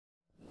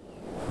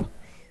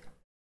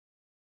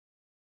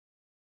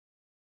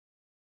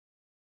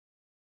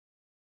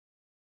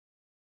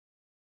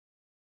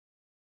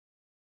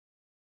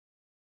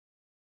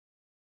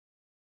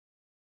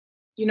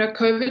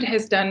COVID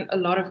has done a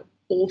lot of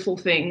awful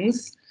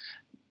things,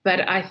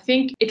 but I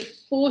think it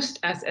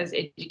forced us as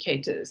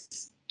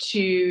educators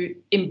to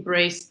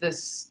embrace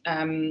this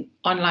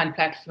online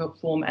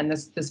platform and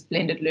this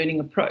blended learning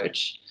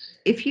approach.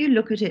 If you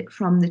look at it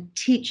from the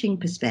teaching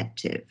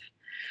perspective,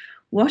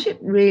 what it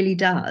really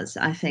does,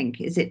 I think,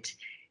 is it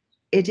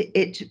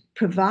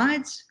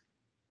provides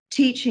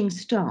teaching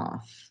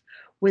staff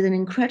with an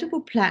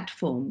incredible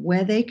platform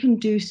where they can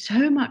do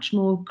so much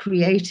more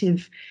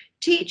creative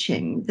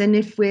teaching than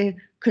if we're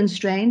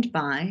constrained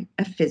by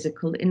a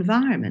physical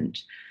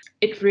environment.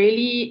 It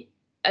really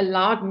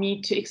allowed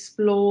me to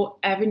explore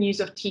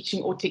avenues of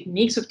teaching or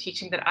techniques of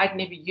teaching that I'd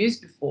never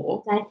used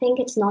before. I think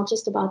it's not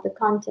just about the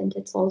content,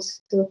 it's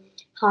also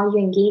how you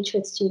engage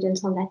with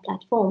students on that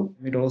platform.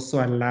 It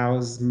also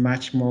allows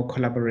much more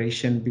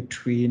collaboration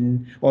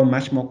or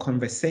much more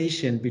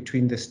conversation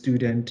between the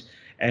student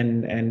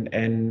and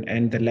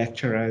the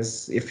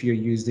lecturers if you're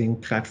using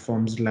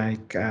platforms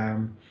like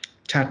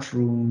chat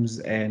rooms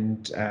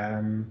and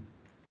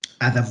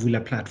other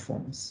Vula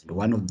platforms.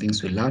 One of the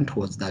things we learned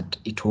was that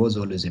it was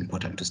always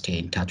important to stay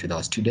in touch with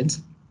our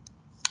students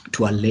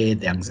to allay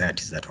the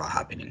anxieties that were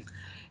happening.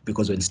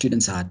 Because when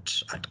students are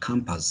at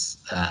campus,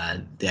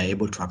 they are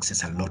able to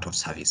access a lot of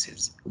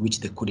services, which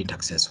they couldn't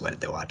access while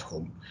they were at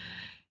home.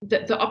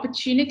 The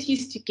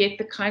opportunities to get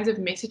the kinds of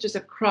messages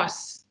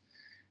across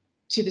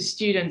to the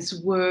students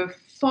were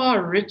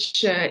far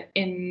richer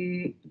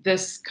in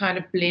this kind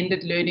of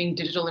blended learning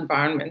digital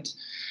environment.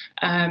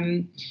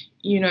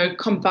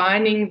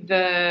 Combining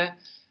the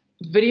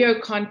video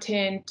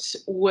content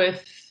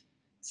with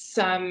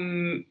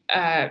some,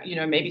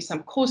 maybe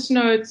some course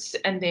notes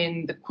and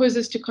then the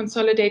quizzes to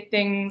consolidate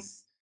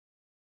things.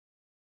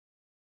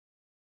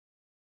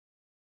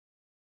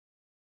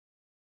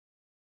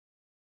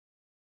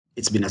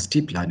 It's been a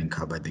steep learning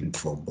curve, I think,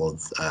 for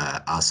both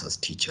us as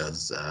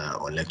teachers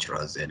or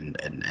lecturers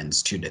and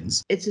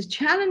students. It's a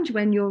challenge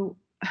when you're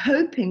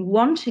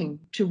wanting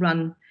to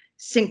run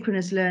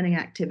synchronous learning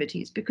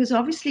activities, because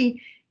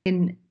obviously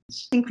in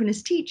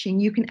synchronous teaching,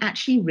 you can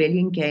actually really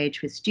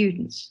engage with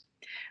students.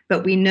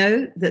 But we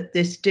know that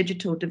this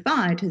digital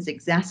divide has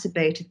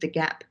exacerbated the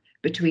gap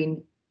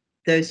between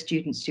those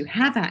students who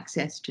have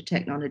access to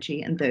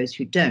technology and those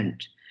who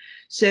don't.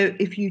 So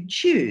if you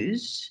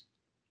choose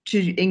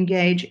to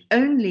engage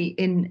only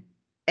in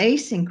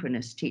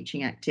asynchronous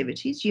teaching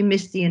activities, you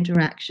miss the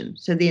interaction.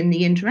 So then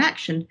the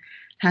interaction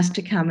has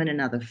to come in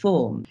another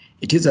form.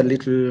 It is a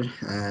little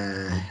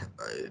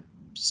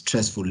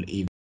stressful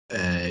if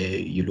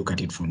you look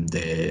at it from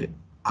the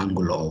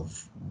angle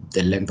of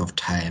the length of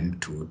time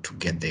to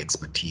get the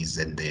expertise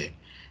and the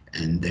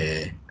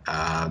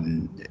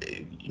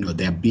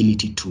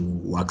ability to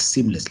work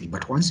seamlessly.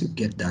 But once you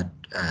get that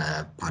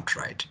part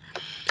right,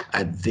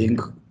 I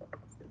think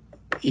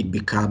it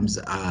becomes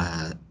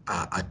a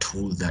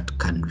tool that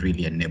can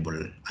really enable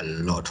a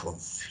lot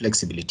of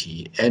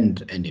flexibility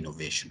and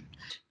innovation.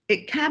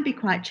 It can be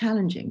quite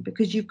challenging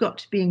because you've got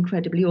to be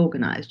incredibly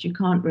organized. You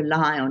can't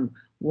rely on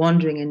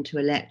wandering into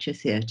a lecture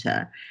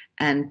theatre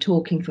and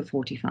talking for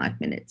 45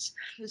 minutes.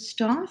 The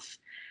staff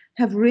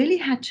have really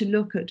had to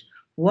look at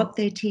what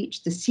they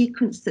teach, the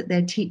sequence that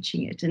they're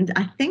teaching it. And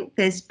I think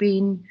there's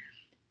been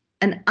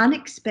an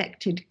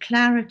unexpected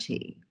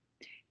clarity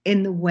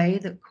in the way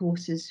that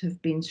courses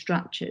have been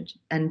structured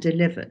and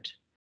delivered.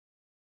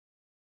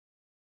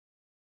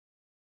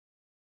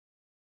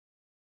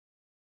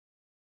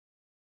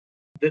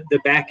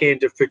 The back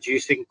end of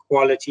producing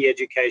quality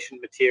education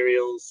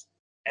materials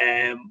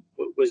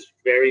was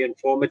very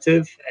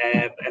informative,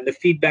 and the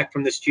feedback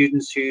from the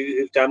students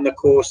who've done the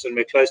course, and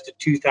we're close to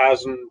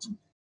 2,000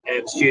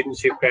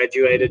 students who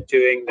graduated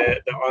doing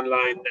the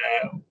online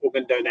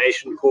organ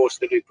donation course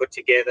that we put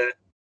together,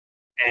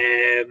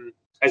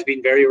 has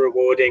been very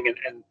rewarding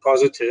and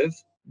positive.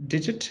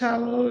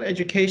 Digital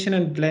education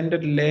and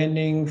blended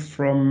learning,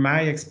 from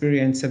my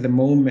experience at the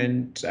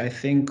moment, I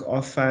think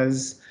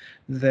offers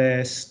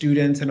the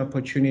students an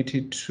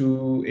opportunity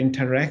to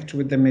interact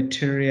with the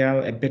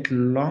material a bit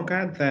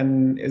longer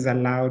than is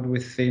allowed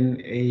within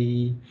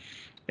a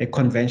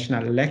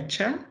conventional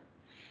lecture.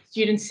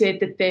 Students said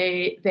that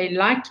they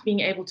liked being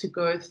able to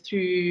go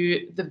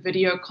through the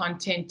video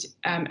content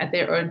at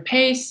their own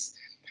pace.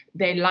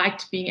 They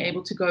liked being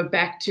able to go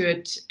back to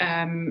it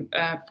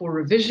for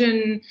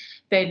revision.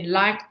 They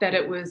liked that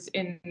it was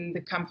in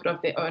the comfort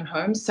of their own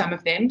homes, some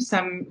of them.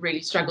 Some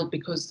really struggled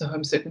because the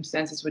home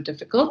circumstances were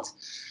difficult.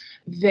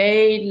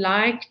 They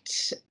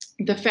liked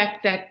the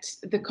fact that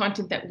the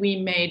content that we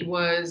made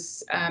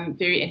was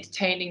very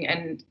entertaining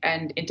and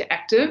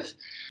interactive.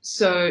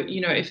 So,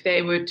 if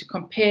they were to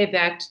compare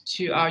that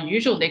to our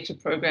usual lecture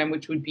program,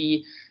 which would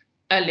be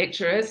a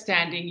lecturer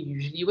standing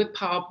usually with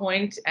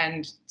PowerPoint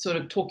and sort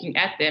of talking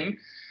at them,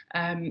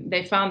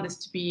 they found this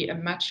to be a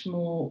much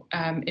more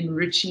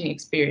enriching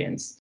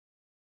experience.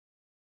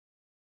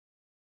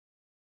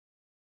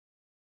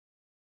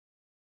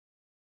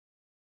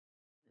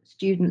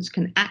 Students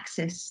can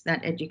access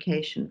that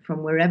education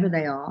from wherever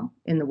they are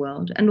in the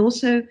world, and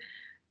also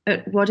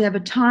at whatever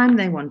time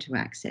they want to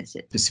access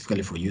it.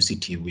 Specifically for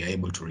UCT, we are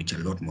able to reach a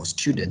lot more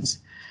students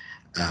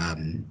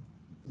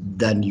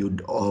than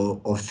you'd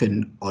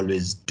often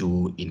always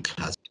do in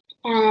class.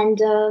 And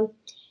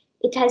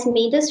it has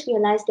made us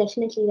realize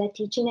definitely that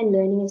teaching and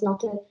learning is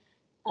not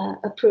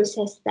a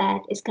process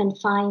that is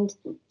confined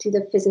to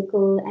the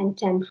physical and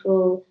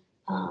temporal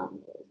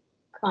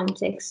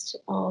context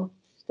of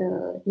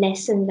the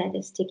lesson that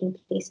is taking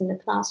place in the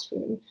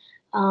classroom.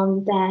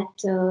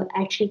 That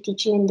actually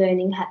teaching and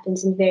learning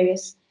happens in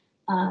various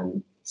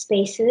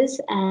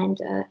spaces and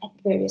at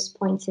various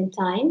points in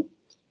time,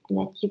 and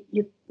that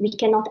we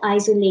cannot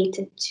isolate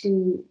it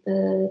to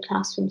the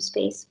classroom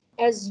space.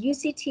 As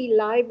UCT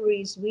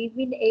libraries, we've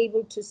been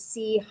able to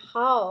see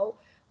how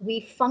we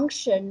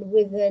function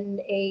within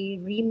a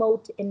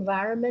remote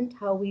environment,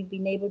 how we've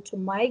been able to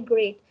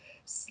migrate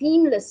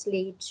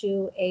seamlessly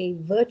to a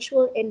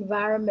virtual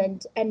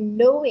environment, and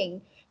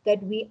knowing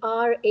that we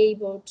are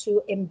able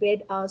to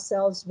embed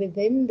ourselves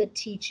within the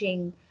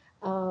teaching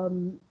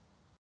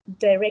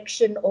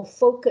direction or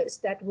focus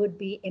that would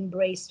be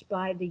embraced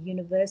by the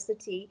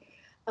university.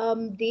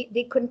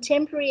 The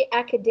contemporary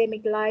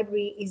academic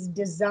library is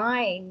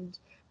designed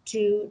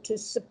to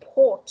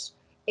support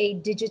a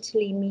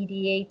digitally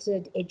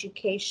mediated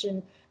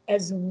education,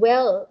 as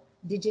well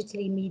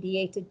digitally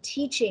mediated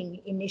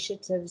teaching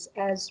initiatives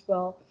as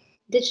well.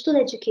 Digital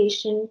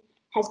education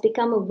has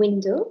become a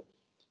window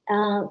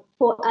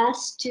for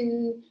us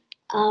to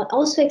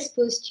also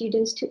expose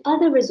students to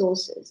other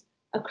resources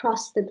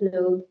across the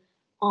globe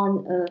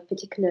on a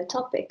particular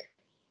topic.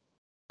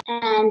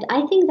 And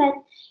I think that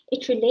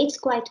it relates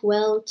quite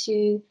well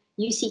to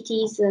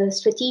UCT's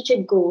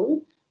strategic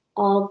goal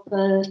of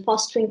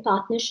fostering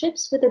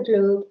partnerships with the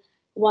globe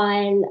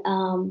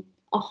while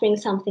offering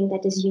something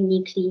that is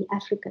uniquely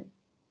African.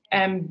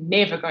 I'm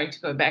never going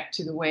to go back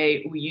to the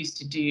way we used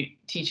to do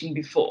teaching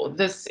before.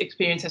 This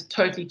experience has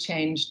totally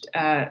changed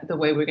the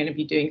way we're going to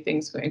be doing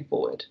things going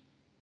forward.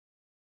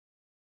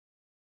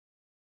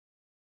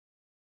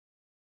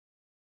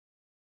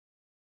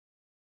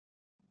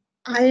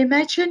 I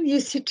imagine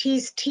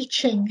UCT's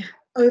teaching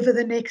over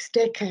the next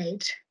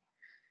decade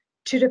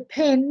to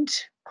depend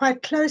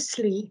quite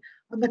closely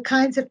on the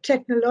kinds of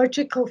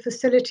technological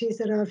facilities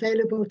that are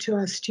available to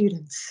our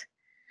students.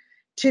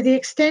 To the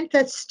extent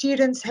that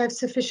students have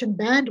sufficient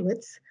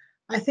bandwidth,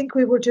 I think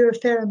we will do a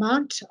fair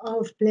amount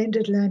of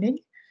blended learning,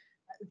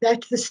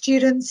 that the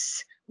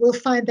students will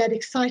find that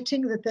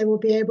exciting, that they will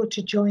be able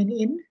to join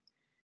in,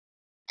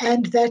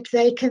 and that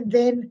they can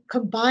then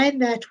combine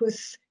that with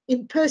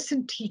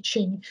in-person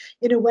teaching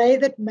in a way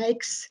that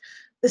makes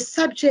the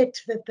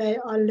subject that they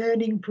are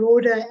learning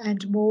broader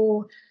and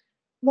more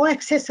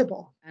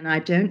accessible. And I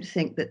don't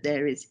think that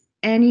there is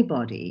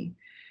anybody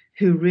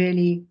who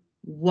really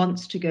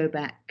wants to go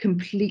back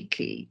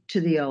completely to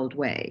the old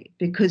way,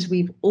 because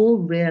we've all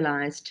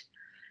realized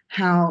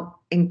how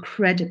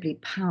incredibly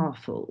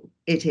powerful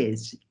it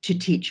is to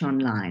teach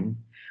online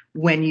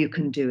when you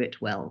can do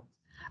it well.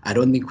 I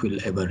don't think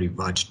we'll ever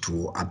revert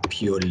to a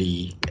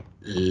purely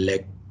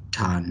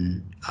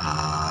lectern,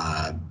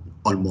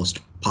 almost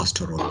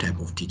pastoral type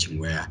of teaching,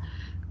 where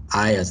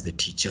I, as the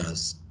teacher,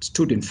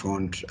 stood in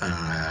front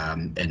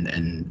and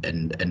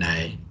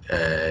I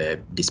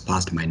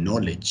dispersed my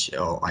knowledge,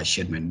 or I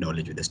shared my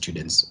knowledge with the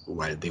students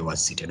while they were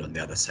seated on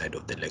the other side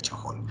of the lecture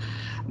hall.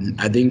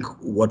 I think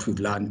what we've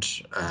learned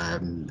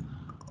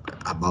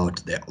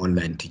about the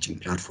online teaching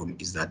platform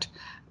is that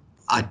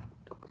at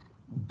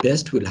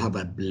best we'll have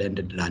a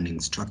blended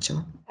learning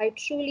structure. I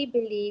truly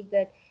believe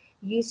that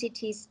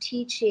UCT's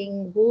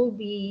teaching will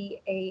be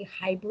a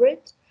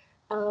hybrid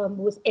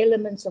with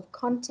elements of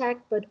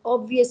contact, but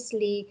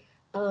obviously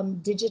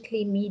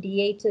digitally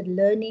mediated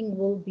learning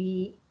will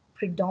be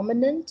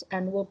predominant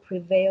and will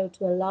prevail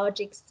to a large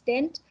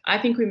extent. I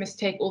think we must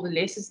take all the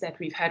lessons that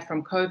we've had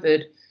from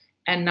COVID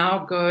and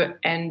now go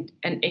and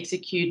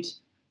execute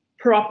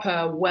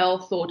proper, well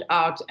thought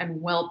out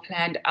and well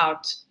planned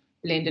out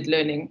blended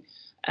learning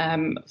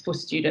for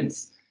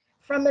students.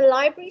 From a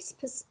library's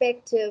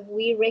perspective,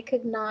 we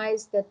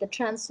recognize that the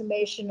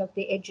transformation of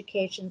the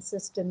education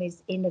system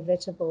is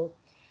inevitable.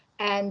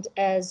 And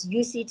as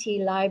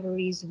UCT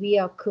libraries, we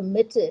are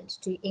committed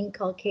to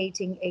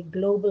inculcating a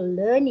global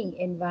learning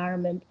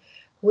environment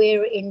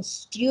wherein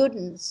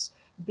students,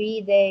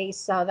 be they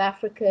South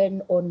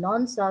African or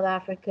non-South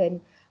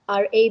African,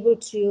 are able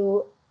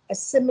to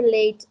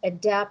assimilate,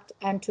 adapt,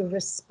 and to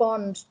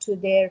respond to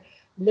their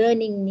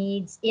learning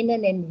needs in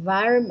an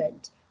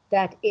environment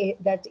that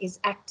is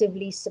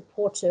actively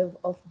supportive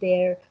of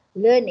their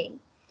learning.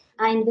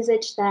 I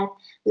envisage that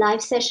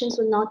live sessions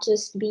will not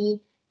just be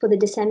for the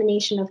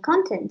dissemination of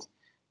content,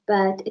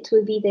 but it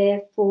will be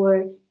there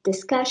for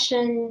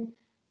discussion,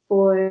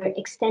 for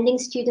extending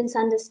students'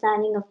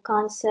 understanding of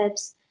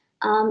concepts,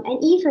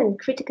 and even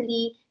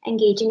critically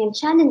engaging and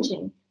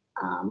challenging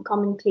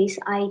commonplace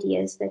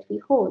ideas that we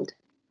hold.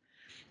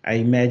 I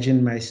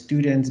imagine my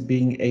students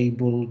being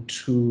able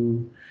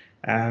to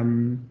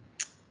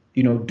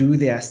do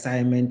their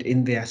assignment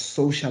in their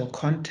social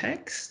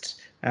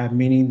context,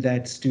 meaning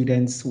that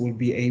students will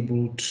be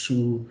able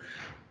to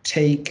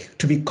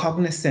to be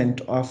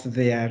cognizant of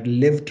their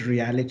lived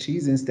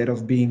realities instead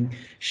of being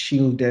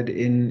shielded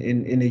in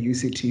a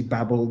UCT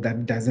bubble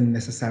that doesn't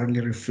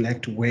necessarily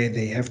reflect where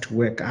they have to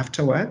work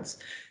afterwards.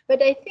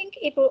 But I think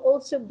it will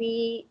also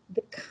be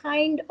the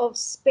kind of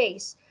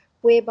space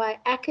whereby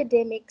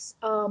academics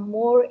are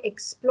more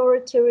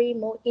exploratory,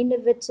 more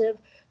innovative,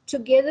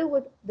 together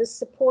with the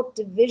support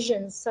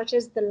divisions such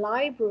as the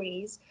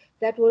libraries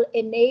that will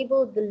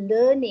enable the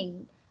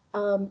learning,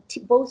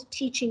 both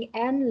teaching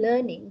and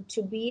learning,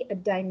 to be a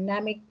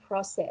dynamic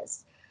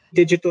process.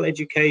 Digital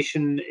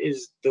education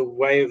is the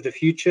way of the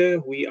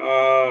future. We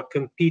are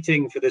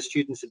competing for the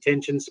student's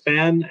attention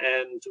span,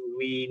 and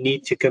we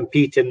need to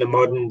compete in the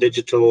modern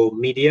digital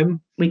medium.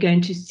 We're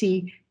going to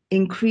see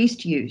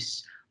increased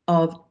use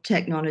of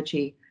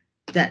technology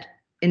that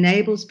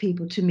enables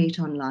people to meet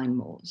online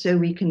more, so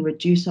we can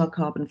reduce our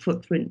carbon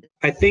footprint.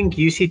 I think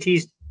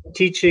UCT's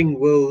teaching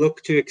will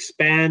look to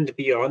expand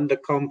beyond the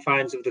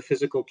confines of the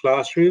physical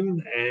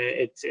classroom.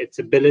 Its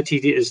ability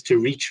is to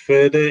reach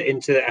further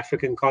into the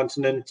African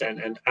continent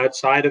and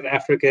outside of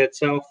Africa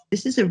itself.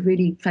 This is a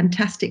really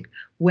fantastic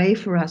way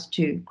for us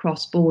to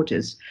cross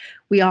borders.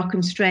 We are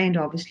constrained,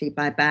 obviously,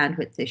 by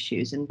bandwidth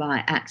issues and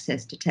by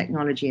access to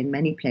technology in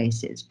many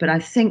places. But I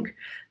think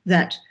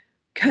that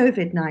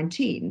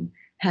COVID-19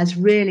 has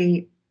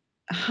really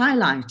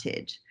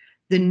highlighted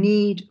the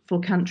need for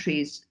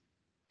countries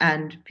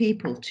and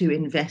people to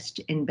invest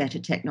in better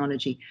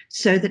technology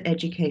so that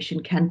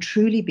education can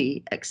truly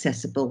be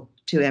accessible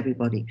to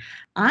everybody.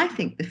 I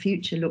think the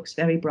future looks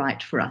very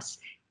bright for us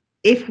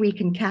if we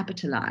can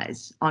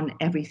capitalize on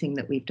everything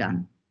that we've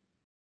done.